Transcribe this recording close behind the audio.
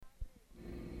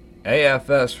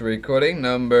AFS recording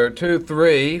number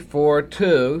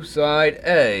 2342, side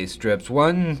A, strips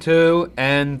 1, 2,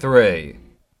 and 3.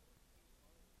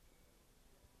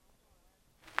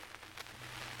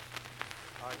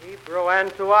 A Hebrew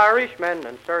and two Irishmen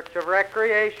in search of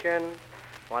recreation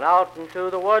went out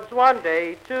into the woods one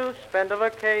day to spend a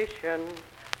vacation.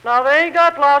 Now they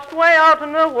got lost way out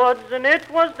in the woods, and it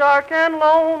was dark and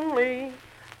lonely,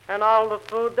 and all the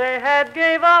food they had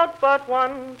gave out but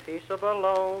one piece of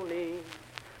bologna.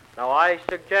 Now I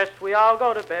suggest we all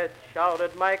go to bed,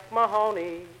 shouted Mike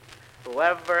Mahoney.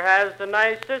 Whoever has the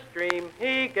nicest dream,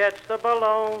 he gets the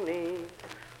bologna.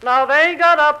 Now they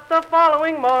got up the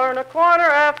following morn,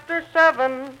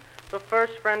 7:15. The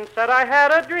first friend said I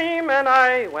had a dream, and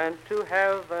I went to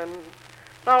heaven.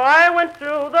 Now I went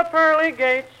through the pearly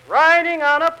gates, riding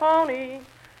on a pony.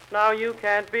 Now you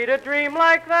can't beat a dream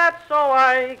like that, so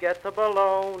I get the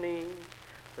bologna.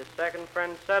 The second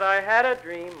friend said I had a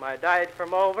dream, I died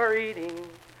from overeating.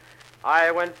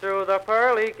 I went through the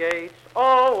pearly gates,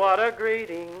 oh, what a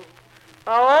greeting.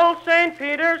 Now old St.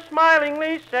 Peter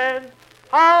smilingly said,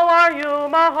 how are you,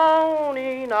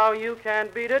 Mahoney? Now you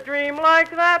can't beat a dream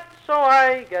like that, so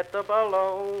I get the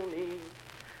bologna.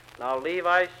 Now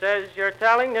Levi says you're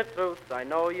telling the truth, I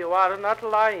know you are not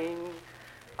lying.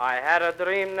 I had a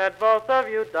dream that both of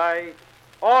you died.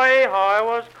 Oi, how I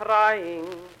was crying.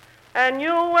 And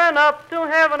you went up to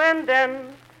heaven, and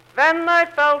then I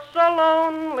felt so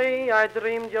lonely. I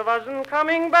dreamed you wasn't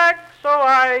coming back, so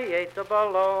I ate the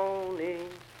bologna.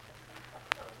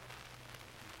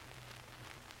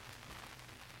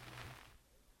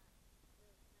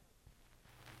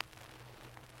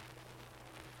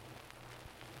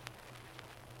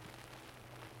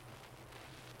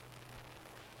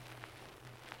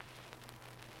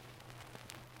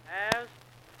 As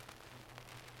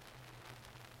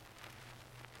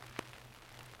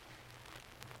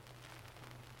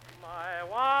my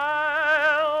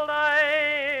wild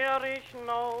Irish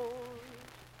nose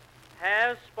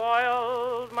has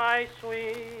spoiled my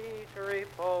sweet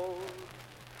repose,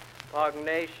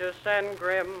 pugnacious and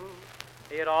grim,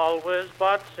 it always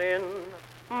butts in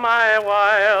my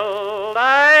wild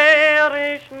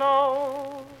Irish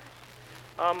nose.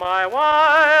 My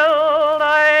wild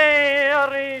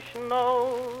Irish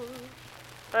nose,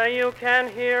 you can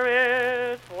hear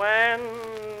it when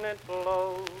it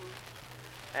blows.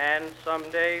 And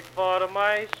someday, for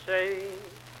my sake,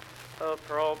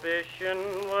 prohibition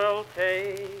will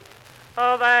take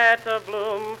that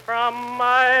bloom from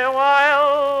my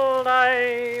wild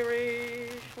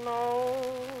Irish nose.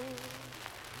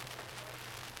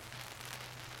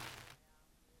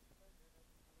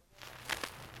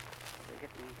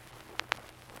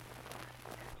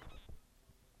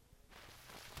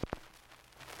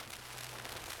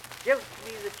 Give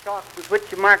me the chalk with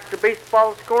which you mark the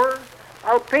baseball score.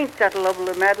 I'll paint that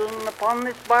lovely Madeline upon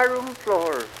this barroom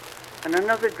floor. And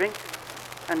another drink,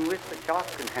 and with the chalk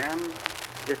in hand,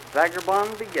 this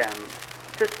vagabond began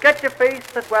to sketch a face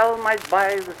that well might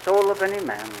buy the soul of any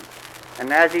man.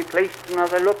 And as he placed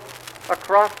another look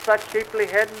across that shapely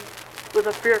head, with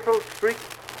a fearful shriek,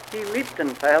 he leaped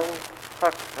and fell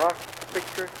across the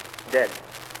picture dead.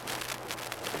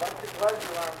 What was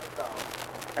you on the down?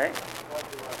 Eh?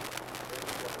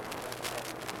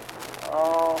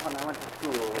 Oh, when I went to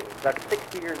school, about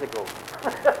 60 years ago.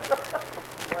 Where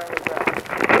was that?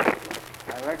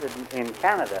 I learned it in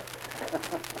Canada.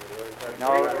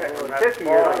 No, 50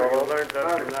 years ago. You learned that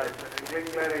from that. You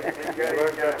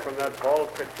learned that from that ball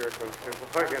picture from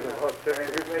Sheboygan about 50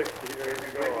 or 60 years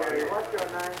ago. What's your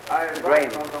name?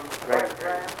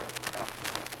 Graham.